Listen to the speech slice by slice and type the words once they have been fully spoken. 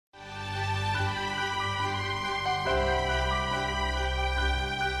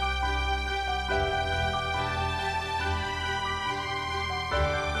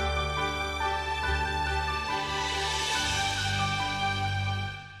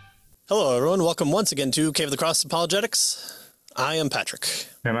Hello, everyone. Welcome once again to Cave of the Cross Apologetics. I am Patrick.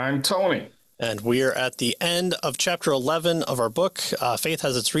 And I'm Tony. And we are at the end of chapter 11 of our book, Faith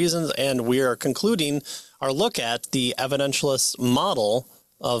Has Its Reasons, and we are concluding our look at the evidentialist model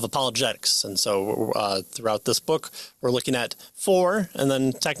of apologetics. And so throughout this book, we're looking at 4 and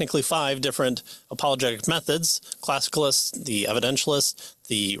then technically 5 different apologetic methods: classicalist, the evidentialist,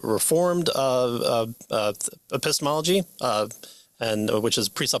 the reformed epistemology, and which is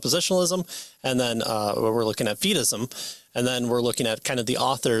presuppositionalism, and then we're looking at Fideism, and then we're looking at kind of the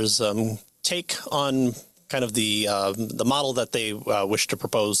author's take on kind of the model that they wish to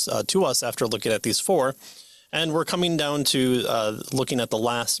propose to us after looking at these 4. And we're coming down to looking at the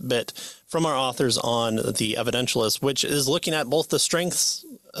last bit from our authors on the evidentialist, which is looking at both the strengths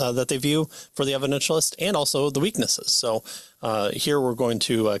that they view for the evidentialist and also the weaknesses. So here we're going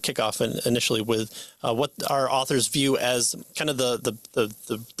to kick off initially with what our authors view as kind of the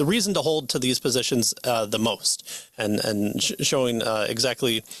reason to hold to these positions the most, and showing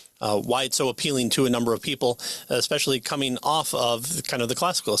exactly why it's so appealing to a number of people, especially coming off of kind of the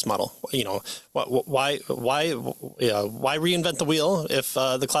classicalist model. You know, why reinvent the wheel if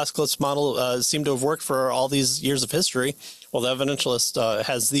the classicalist model seemed to have worked for all these years of history? Well, the evidentialist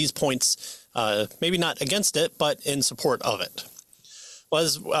has these points, maybe not against it, but in support of it. Well,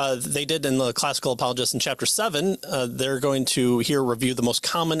 as they did in the Classical Apologists in Chapter 7, they're going to here review the most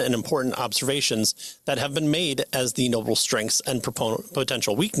common and important observations that have been made as the notable strengths and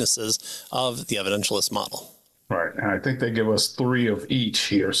potential weaknesses of the evidentialist model. Right. And I think they give us 3 of each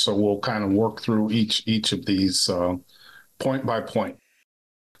here. So we'll kind of work through each of these point by point.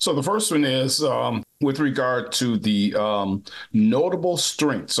 So the first one is with regard to the notable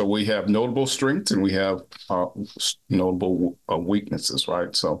strengths. So we have notable strengths and we have notable weaknesses,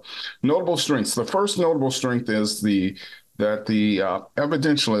 right? So notable strengths. The first notable strength is that the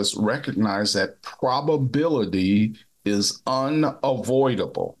evidentialists recognize that probability is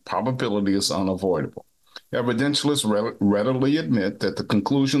unavoidable. Probability is unavoidable. Evidentialists readily admit that the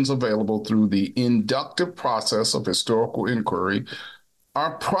conclusions available through the inductive process of historical inquiry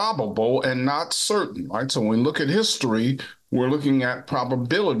are probable and not certain, right? So when we look at history, we're looking at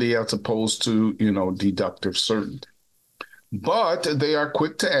probability as opposed to, deductive certainty. But they are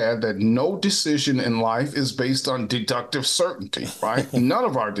quick to add that no decision in life is based on deductive certainty, right? None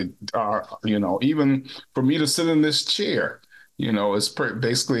of our, even for me to sit in this chair, it's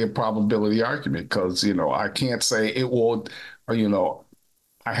basically a probability argument because, I can't say it will,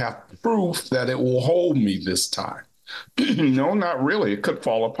 I have proof that it will hold me this time. No, not really. It could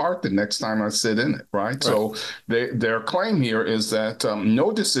fall apart the next time I sit in it, right? So their claim here is that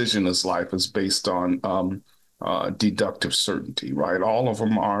no decision in life is based on deductive certainty, right? All of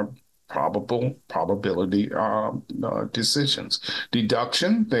them are probability decisions.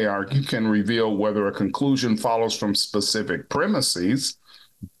 Deduction, they argue, can reveal whether a conclusion follows from specific premises,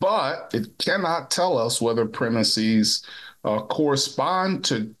 but it cannot tell us whether premises correspond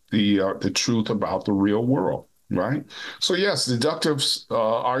to the truth about the real world. Right. So, yes, deductive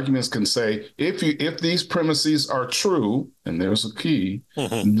arguments can say if these premises are true, and there's a key,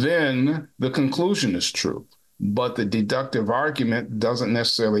 then the conclusion is true. But the deductive argument doesn't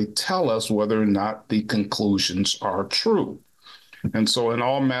necessarily tell us whether or not the conclusions are true. And so in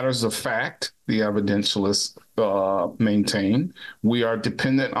all matters of fact, the evidentialists maintain we are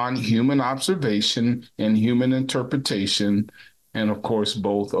dependent on human observation and human interpretation. And of course,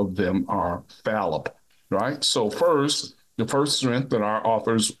 both of them are fallible. Right. So the first strength that our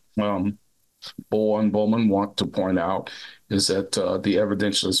authors, Bohl and Bowman, want to point out is that the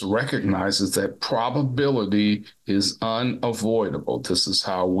evidentialist recognizes that probability is unavoidable. This is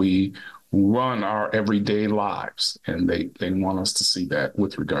how we run our everyday lives. And they want us to see that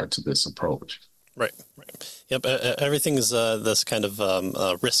with regard to this approach. Right. Yep. Everything is this kind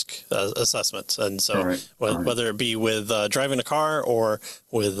of risk assessment. And so whether it be with driving a car or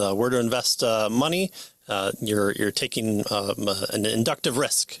with where to invest money, you're taking an inductive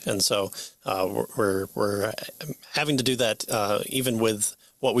risk. And so we're having to do that even with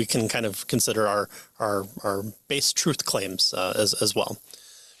what we can kind of consider our base truth claims as well.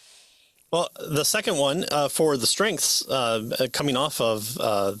 Well, the second one for the strengths coming off of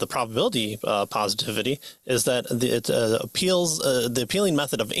the probability positivity is that it appeals the appealing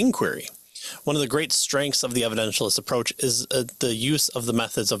method of inquiry. One of the great strengths of the evidentialist approach is the use of the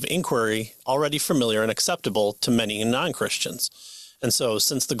methods of inquiry already familiar and acceptable to many non-Christians. And so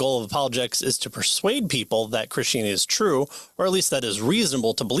since the goal of apologetics is to persuade people that Christianity is true, or at least that it is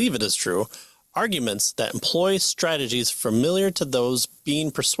reasonable to believe it is true, arguments that employ strategies familiar to those being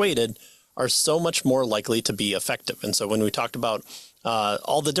persuaded are so much more likely to be effective. And so when we talked about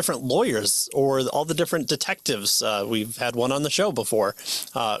all the different lawyers or all the different detectives, we've had one on the show before,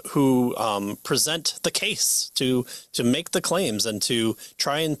 who present the case to make the claims and to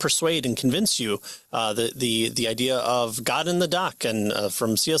try and persuade and convince you, the idea of God in the dock and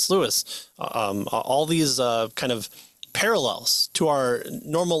from C.S. Lewis, all these kind of parallels to our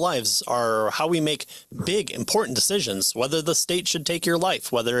normal lives are how we make big, important decisions, whether the state should take your life,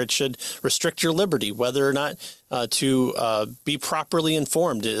 whether it should restrict your liberty, whether or not to be properly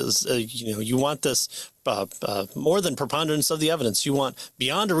informed is, you want this more than preponderance of the evidence. You want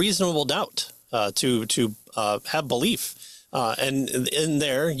beyond a reasonable doubt to have belief. And in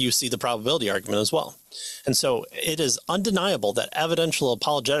there, you see the probability argument as well. And so it is undeniable that evidential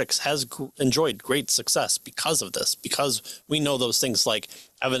apologetics has enjoyed great success because of this, because we know those things like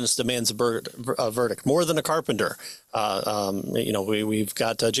evidence demands a verdict more than a carpenter. We've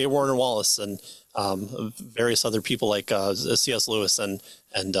got J. Warner Wallace and various other people like C.S. Lewis and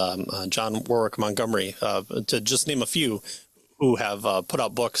John Warwick Montgomery, to just name a few, who have put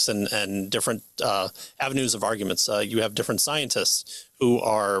out books and different avenues of arguments. You have different scientists who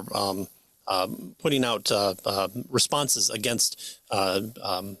are putting out responses against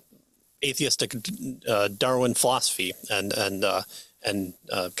atheistic Darwin philosophy and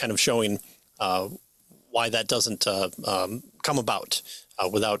kind of showing why that doesn't come about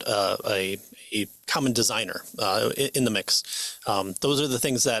without a common designer in the mix. Those are the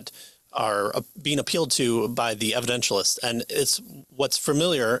things that are being appealed to by the evidentialists, and it's what's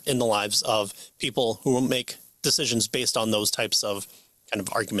familiar in the lives of people who make decisions based on those types of kind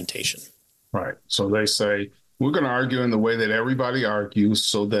of argumentation. Right. So they say, we're going to argue in the way that everybody argues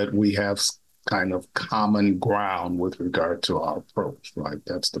so that we have kind of common ground with regard to our approach, right?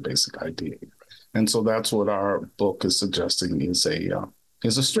 That's the basic idea. And so that's what our book is suggesting is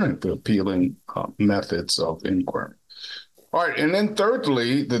a strength, the appealing methods of inquiry. All right. And then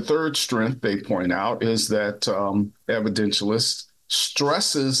thirdly, the third strength they point out is that evidentialist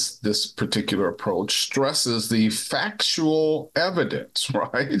stresses this particular approach, stresses the factual evidence,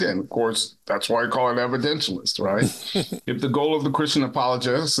 right? And of course, that's why I call it evidentialist, right? If the goal of the Christian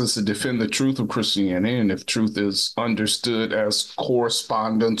apologetics is to defend the truth of Christianity, and if truth is understood as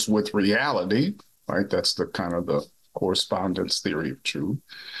correspondence with reality, right? That's the kind of the correspondence theory of truth.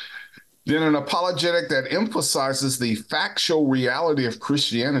 Then an apologetic that emphasizes the factual reality of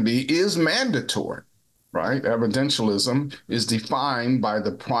Christianity is mandatory, right? Evidentialism is defined by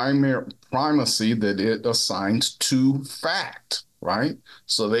the primacy that it assigns to fact, right?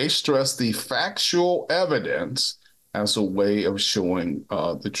 So they stress the factual evidence as a way of showing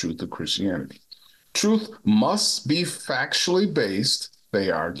the truth of Christianity. Truth must be factually based, they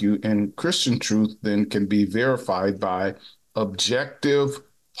argue, and Christian truth then can be verified by objective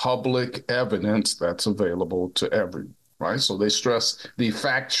public evidence that's available to everyone, right? So they stress the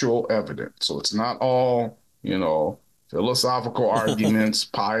factual evidence. So it's not all, philosophical arguments,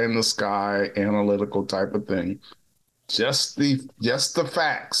 pie in the sky, analytical type of thing. Just the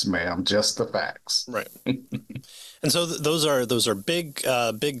facts, ma'am, just the facts. Right. And so those are big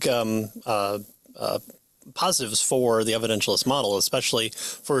positives for the evidentialist model, especially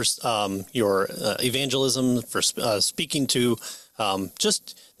for your evangelism, for speaking to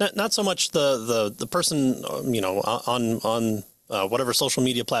just not so much the person, on whatever social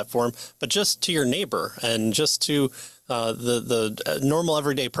media platform, but just to your neighbor and just to the normal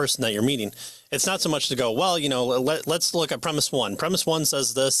everyday person that you're meeting. It's not so much to go, well, let's look at premise one. Premise one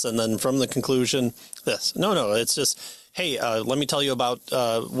says this, and then from the conclusion, this. No, it's just, hey, let me tell you about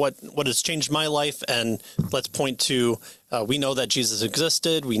what has changed my life, and let's point to, we know that Jesus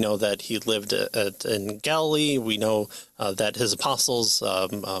existed. We know that he lived in Galilee. We know that his apostles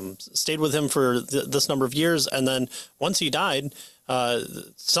stayed with him for this number of years, and then once he died,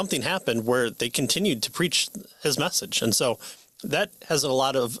 something happened where they continued to preach his message. And so that has a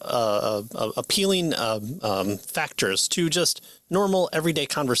lot of appealing factors to just normal everyday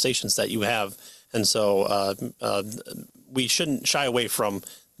conversations that you have. And so we shouldn't shy away from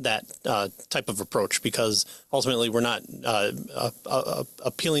that type of approach, because ultimately we're not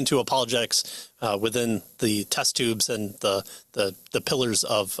appealing to apologetics within the test tubes and the pillars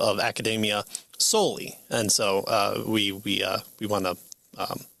of academia solely. And so we want to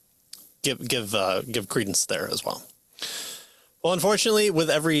give credence there as well. Well, unfortunately, with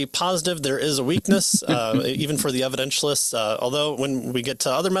every positive, there is a weakness, even for the evidentialists. Although when we get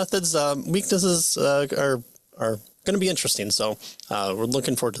to other methods, weaknesses are going to be interesting. So we're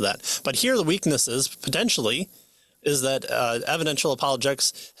looking forward to that. But here, the weaknesses potentially is that evidential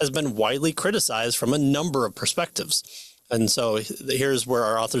apologetics has been widely criticized from a number of perspectives. And so here's where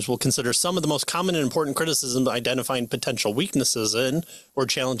our authors will consider some of the most common and important criticisms identifying potential weaknesses in or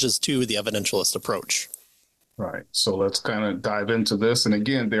challenges to the evidentialist approach. Right. So let's kind of dive into this. And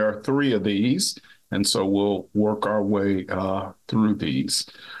again, there are three of these. And so we'll work our way through these.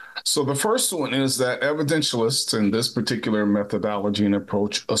 So the first one is that evidentialists in this particular methodology and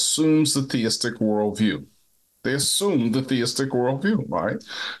approach assumes the theistic worldview. They assume the theistic worldview, right?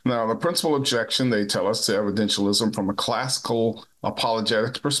 Now, the principal objection, they tell us, to evidentialism from a classical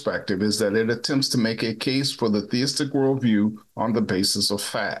apologetics perspective is that it attempts to make a case for the theistic worldview on the basis of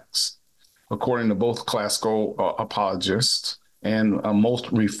facts. According to both classical apologists and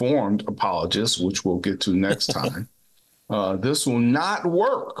most reformed apologists, which we'll get to next time, this will not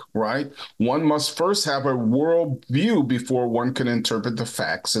work, right? One must first have a world view before one can interpret the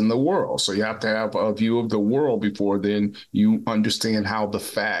facts in the world. So you have to have a view of the world before then you understand how the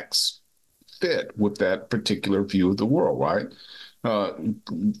facts fit with that particular view of the world, right?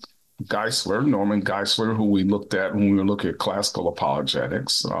 Norman Geisler, who we looked at when we were looking at classical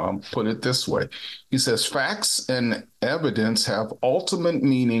apologetics, put it this way. He says, facts and evidence have ultimate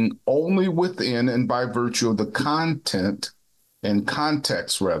meaning only within and by virtue of the content and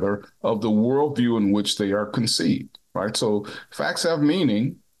context, rather, of the worldview in which they are conceived, right? So facts have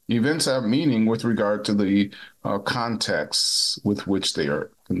meaning, events have meaning with regard to the contexts with which they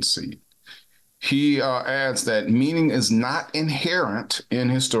are conceived. He adds that meaning is not inherent in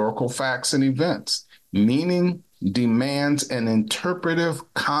historical facts and events. Meaning demands an interpretive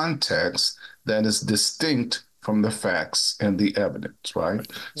context that is distinct from the facts and the evidence, right?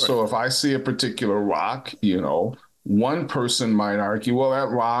 So if I see a particular rock, one person might argue, well, that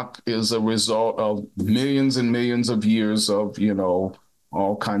rock is a result of millions and millions of years of,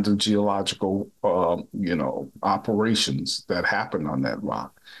 all kinds of geological, operations that happen on that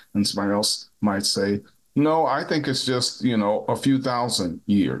rock. And somebody else might say, no, I think it's just, a few thousand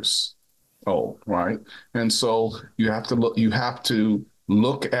years old, right? And so you have to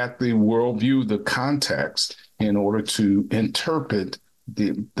look at the worldview, the context, in order to interpret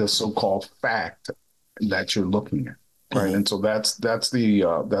the so-called fact that you're looking at. Right. Mm-hmm. And so that's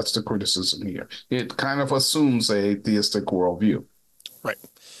the criticism here. It kind of assumes a theistic worldview. Right.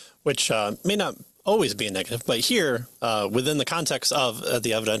 Which may not always be a negative, but here, within the context of the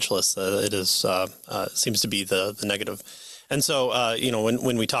evidentialists, it is seems to be the negative. And so,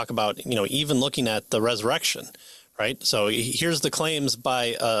 when we talk about, even looking at the resurrection, right? So here's the claims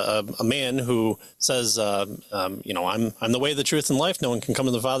by a man who says, I'm the way, the truth, and life. No one can come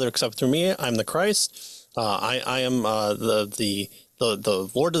to the Father except through me. I'm the Christ. I am the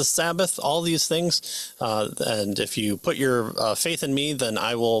Lord of the Sabbath, all these things. And if you put your faith in me, then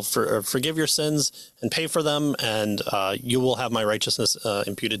I will forgive your sins and pay for them. And you will have my righteousness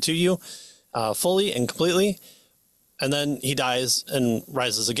imputed to you fully and completely. And then he dies and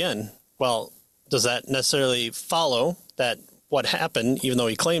rises again. Well, does that necessarily follow that what happened, even though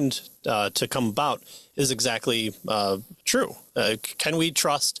he claimed to come about, is exactly true? Can we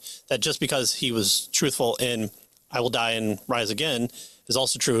trust that just because he was truthful in I will die and rise again is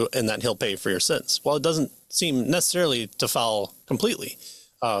also true in that he'll pay for your sins? Well, it doesn't seem necessarily to follow completely.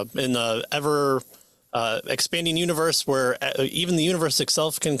 In the ever expanding universe where even the universe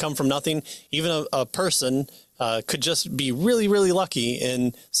itself can come from nothing, even a person could just be really, really lucky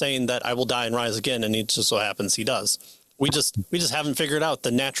in saying that I will die and rise again, and it just so happens he does. We just haven't figured out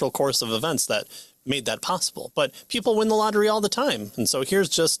the natural course of events that made that possible. But people win the lottery all the time. And so here's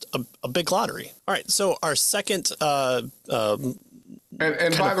just a big lottery. All right. So our second. And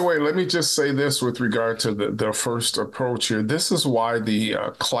by the way, let me just say this with regard to the first approach here. This is why the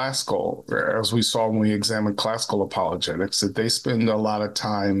classical, as we saw when we examined classical apologetics, that they spend a lot of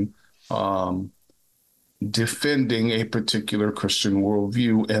time defending a particular Christian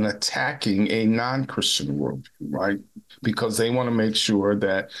worldview and attacking a non-Christian worldview, right? Because they want to make sure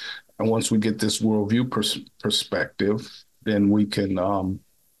that once we get this worldview perspective, then we can,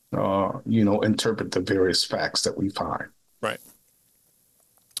 interpret the various facts that we find. Right.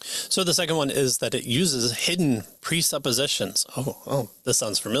 So the second one is that it uses hidden presuppositions. Oh, this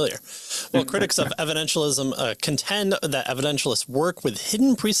sounds familiar. Well, critics of evidentialism contend that evidentialists work with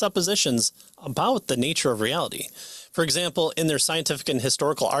hidden presuppositions about the nature of reality. For example, in their scientific and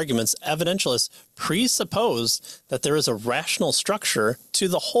historical arguments, evidentialists presuppose that there is a rational structure to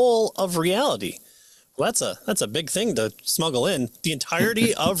the whole of reality. Well, that's a big thing to smuggle in. The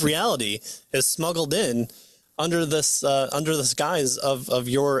entirety of reality is smuggled in under this guise of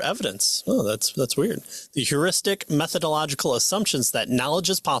your evidence. Oh, that's weird. The heuristic methodological assumptions that knowledge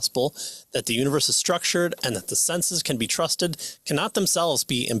is possible, that the universe is structured, and that the senses can be trusted cannot themselves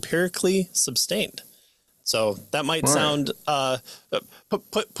be empirically sustained. So that might Right. sound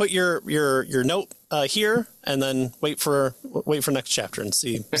put your note here, and then wait for next chapter and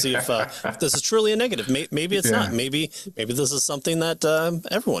see if this is truly a negative. Maybe it's not. Yeah. Maybe this is something that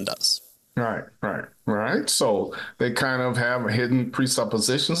everyone does. Right. So they kind of have hidden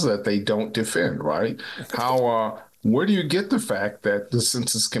presuppositions that they don't defend, right? Where do you get the fact that the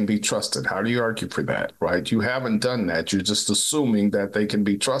census can be trusted? How do you argue for that, right? You haven't done that. You're just assuming that they can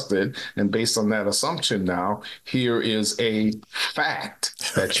be trusted. And based on that assumption now, here is a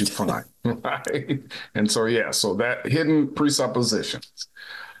fact that you find, right? And so, yeah, so that hidden presuppositions.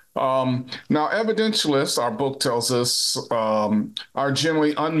 Now, evidentialists, our book tells us, are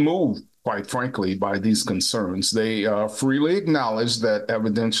generally unmoved, quite frankly, by these concerns. They freely acknowledge that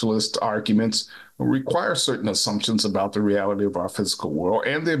evidentialist arguments require certain assumptions about the reality of our physical world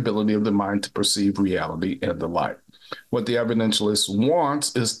and the ability of the mind to perceive reality and the like. What the evidentialist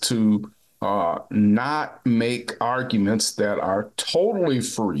wants is to not make arguments that are totally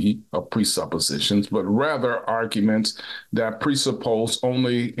free of presuppositions, but rather arguments that presuppose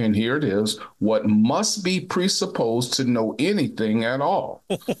only, and here it is, what must be presupposed to know anything at all.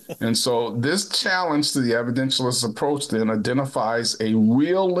 And so this challenge to the evidentialist approach then identifies a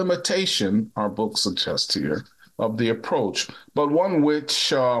real limitation, our book suggests here, of the approach, but one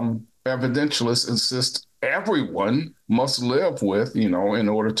which evidentialists insist everyone must live with, in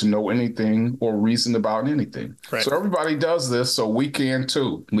order to know anything or reason about anything. Right. So everybody does this, so we can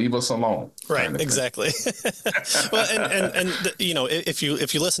too. Leave us alone. Right. Exactly. Well, and if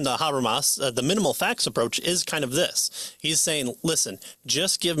you listen to Habermas, the minimal facts approach is kind of this. He's saying, listen,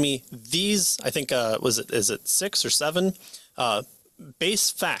 just give me these. I think is it 6 or 7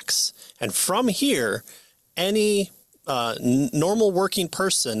 base facts, and from here, any normal working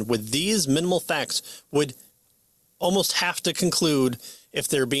person with these minimal facts would almost have to conclude, if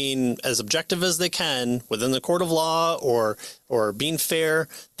they're being as objective as they can within the court of law or being fair,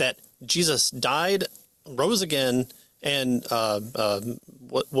 that Jesus died, rose again, and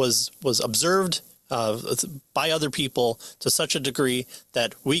was observed by other people to such a degree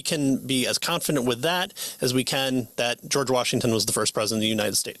that we can be as confident with that as we can that George Washington was the first president of the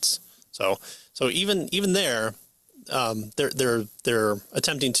United States. So even there. They're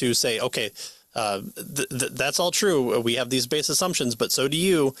attempting to say, okay, that's all true. We have these base assumptions, but so do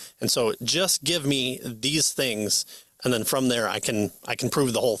you. And so just give me these things, and then from there I can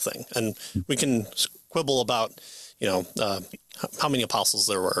prove the whole thing. And we can quibble about, how many apostles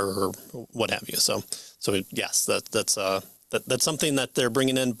there were or what have you. So yes, that's something that they're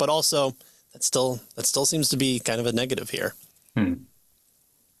bringing in, but also that still seems to be kind of a negative here.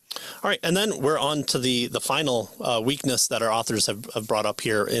 All right, and then we're on to the final weakness that our authors have brought up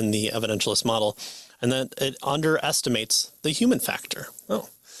here in the evidentialist model, and that it underestimates the human factor.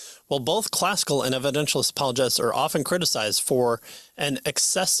 Well, both classical and evidentialist apologists are often criticized for an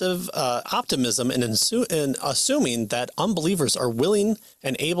excessive optimism in assuming that unbelievers are willing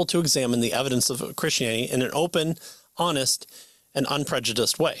and able to examine the evidence of Christianity in an open, honest, and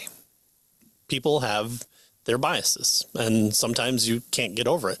unprejudiced way. People have their biases, and sometimes you can't get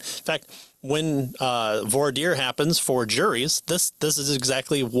over it. In fact, when voir dire happens for juries, this is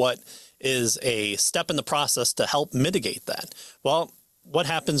exactly what is a step in the process to help mitigate that. Well, what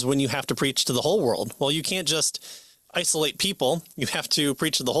happens when you have to preach to the whole world? Well, you can't just isolate people. You have to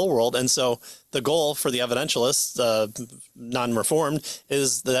preach to the whole world. And so the goal for the evidentialists, non-reformed,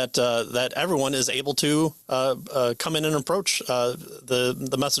 is that everyone is able to come in and approach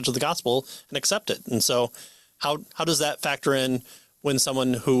the message of the gospel and accept it. And so how does that factor in when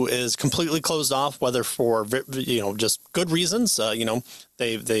someone who is completely closed off, whether for just good reasons,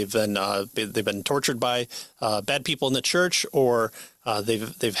 they've been tortured by bad people in the church, or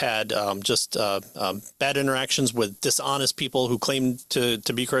they've had bad interactions with dishonest people who claim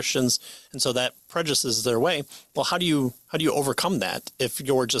to be Christians, and so that prejudices their way. Well, how do you overcome that if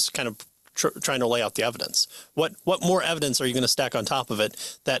you're just kind of trying to lay out the evidence? What more evidence are you going to stack on top of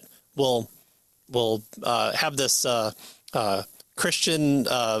it that will have this Christian,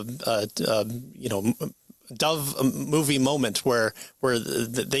 dove movie moment where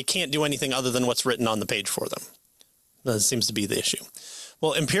they can't do anything other than what's written on the page for them? That seems to be the issue.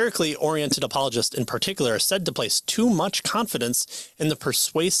 Well, empirically oriented apologists in particular are said to place too much confidence in the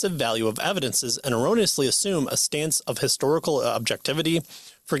persuasive value of evidences and erroneously assume a stance of historical objectivity,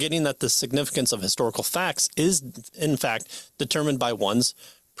 forgetting that the significance of historical facts is, in fact, determined by one's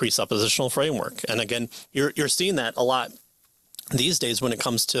presuppositional framework. And again, you're seeing that a lot these days when it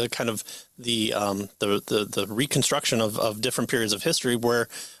comes to kind of the reconstruction of different periods of history, where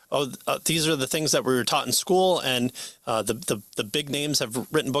these are the things that we were taught in school, and the big names have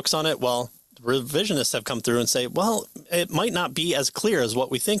written books on it. Well, revisionists have come through and say, well, it might not be as clear as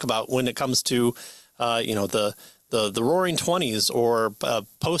what we think about when it comes to, the Roaring Twenties or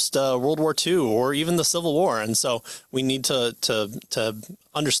post World War II or even the Civil War. And so we need to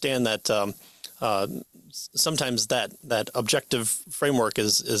understand that sometimes that objective framework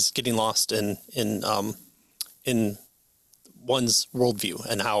is getting lost in one's worldview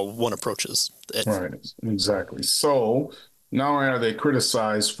and how one approaches it. Right, exactly. So not only are they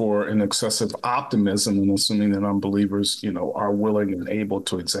criticized for an excessive optimism and assuming that unbelievers, are willing and able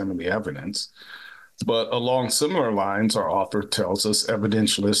to examine the evidence, but along similar lines, our author tells us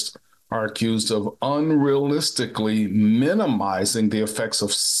evidentialists are accused of unrealistically minimizing the effects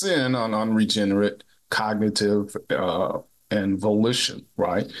of sin on unregenerate cognitive and volition,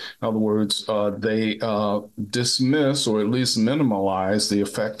 right? In other words, they dismiss or at least minimize the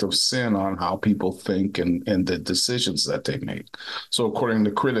effect of sin on how people think and the decisions that they make. So according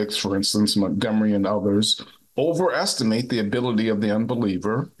to critics, for instance, Montgomery and others overestimate the ability of the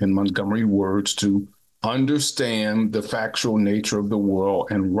unbeliever, in Montgomery words, to understand the factual nature of the world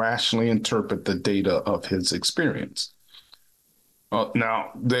and rationally interpret the data of his experience.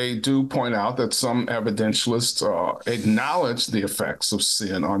 Now, they do point out that some evidentialists acknowledge the effects of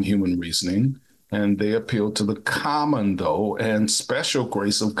sin on human reasoning, and they appeal to the common, though, and special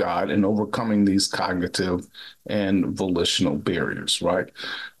grace of God in overcoming these cognitive and volitional barriers, right?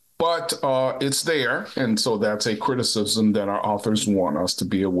 But it's there, and so that's a criticism that our authors want us to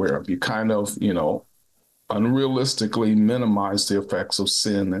be aware of. You kind of, unrealistically minimize the effects of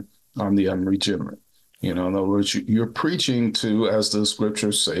sin on the unregenerate. In other words, you're preaching to, as the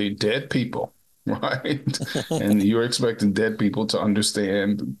scriptures say, dead people, right? And you're expecting dead people to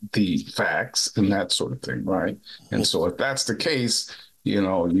understand the facts and that sort of thing, right? And so if that's the case, you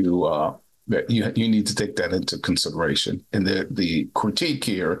need to take that into consideration. And the critique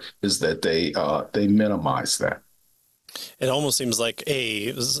here is that they minimize that. It almost seems like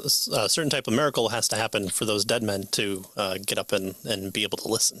a certain type of miracle has to happen for those dead men to get up and be able to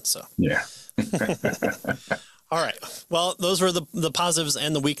listen. So yeah. All right. Well, those were the positives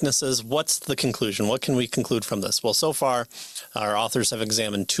and the weaknesses. What's the conclusion? What can we conclude from this? Well, so far, our authors have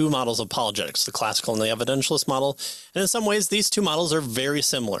examined two models of apologetics, the classical and the evidentialist model. And in some ways, these two models are very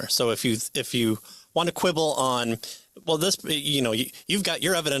similar. So if you want to quibble on, well, this, you've got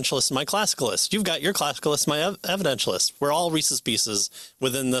your evidentialist and my classicalist. You've got your classicalist and my evidentialist. We're all Reese's Pieces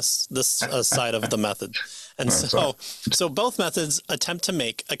within this side of the method. And so both methods attempt to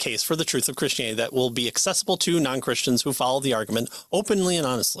make a case for the truth of Christianity that will be accessible to non-Christians who follow the argument openly and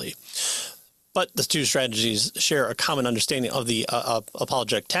honestly. But the two strategies share a common understanding of the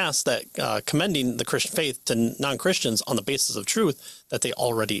apologetic task, that commending the Christian faith to non-Christians on the basis of truth that they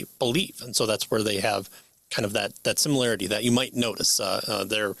already believe. And so that's where they have kind of that similarity that you might notice.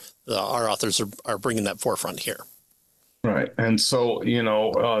 Our authors are bringing that forefront here. Right. And so,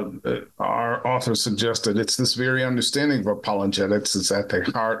 our author suggested it's this very understanding of apologetics is at the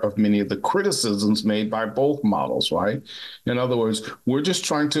heart of many of the criticisms made by both models, right? In other words, we're just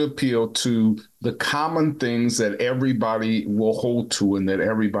trying to appeal to the common things that everybody will hold to and that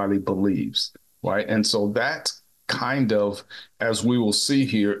everybody believes, right? And so that kind of, as we will see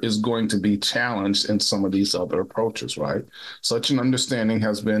here, is going to be challenged in some of these other approaches, right? Such an understanding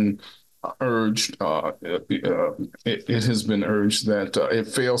has been urged, it has been urged that it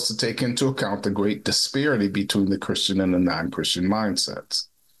fails to take into account the great disparity between the Christian and the non-Christian mindsets,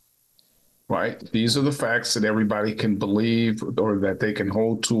 right? These are the facts that everybody can believe or that they can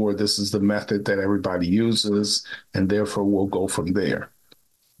hold to, or this is the method that everybody uses, and therefore we'll go from there,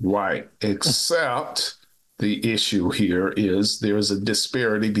 right? Except the issue here is there is a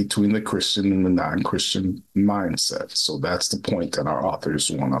disparity between the Christian and the non-Christian mindset. So that's the point that our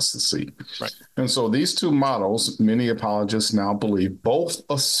authors want us to see. Right. And so these two models, many apologists now believe, both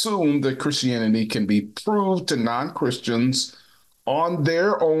assume that Christianity can be proved to non-Christians on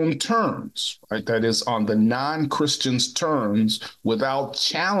their own terms, right? That is, on the non-Christians' terms, without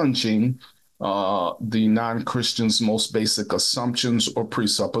challenging the non-Christians' most basic assumptions or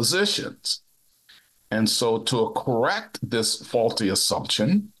presuppositions. And so to correct this faulty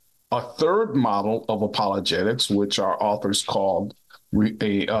assumption, a third model of apologetics, which our authors called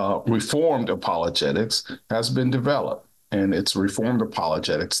reformed apologetics, has been developed. And it's reformed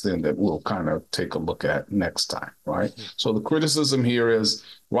apologetics then that we'll kind of take a look at next time, right? So the criticism here is,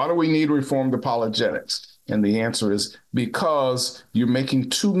 why do we need reformed apologetics? And the answer is because you're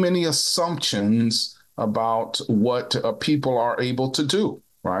making too many assumptions about what people are able to do,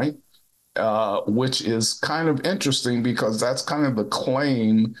 right? which is kind of interesting because that's kind of the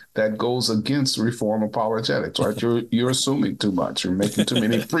claim that goes against reform apologetics, right? You're assuming too much. You're making too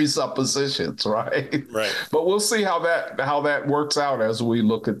many presuppositions, right? Right. But we'll see how that works out as we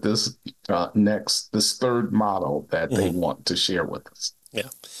look at this this third model that they want to share with us. Yeah,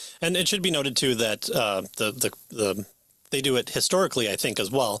 and it should be noted too that they do it historically, I think, as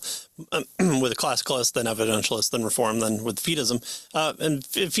well, with a classicalist, then evidentialist, then reform, then with Fideism. And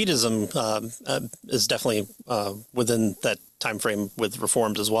Fideism is definitely within that time frame with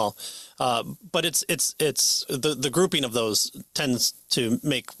reformed as well. But it's the grouping of those tends to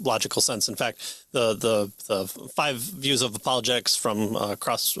make logical sense. In fact, the 5 views of apologetics from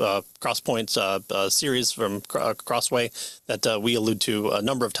Crosspoint series from Crossway that we allude to a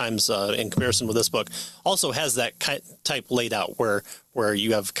number of times in comparison with this book also has that type laid out where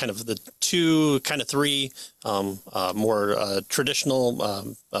you have kind of the 2, kind of 3 more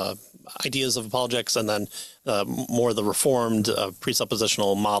traditional ideas of apologetics, and then more the reformed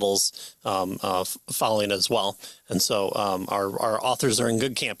presuppositional models following as well. And so our authors are in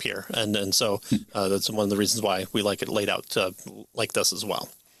good camp here, and so that's one of the reasons why we like it laid out like this as well.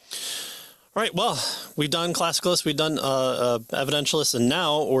 All right, well, we've done classicalists, we've done evidentialists, and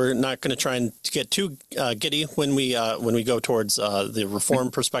now we're not going to try and get too giddy when we go towards the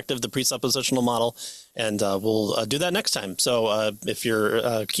reform perspective, the presuppositional model, and we'll do that next time. So if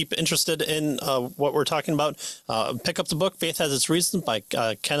you're keep interested in what we're talking about, pick up the book "Faith Has Its Reasons" by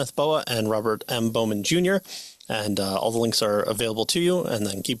Kenneth Boa and Robert M. Bowman Jr., and all the links are available to you. And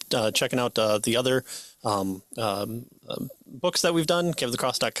then keep checking out the other books that we've done,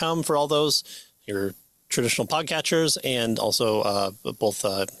 givethecross.com for all those, your traditional podcatchers, and also both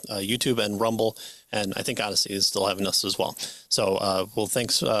YouTube and Rumble, and I think Odyssey is still having us as well. So we'll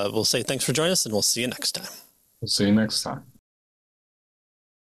say thanks for joining us, and we'll see you next time. We'll see you next time.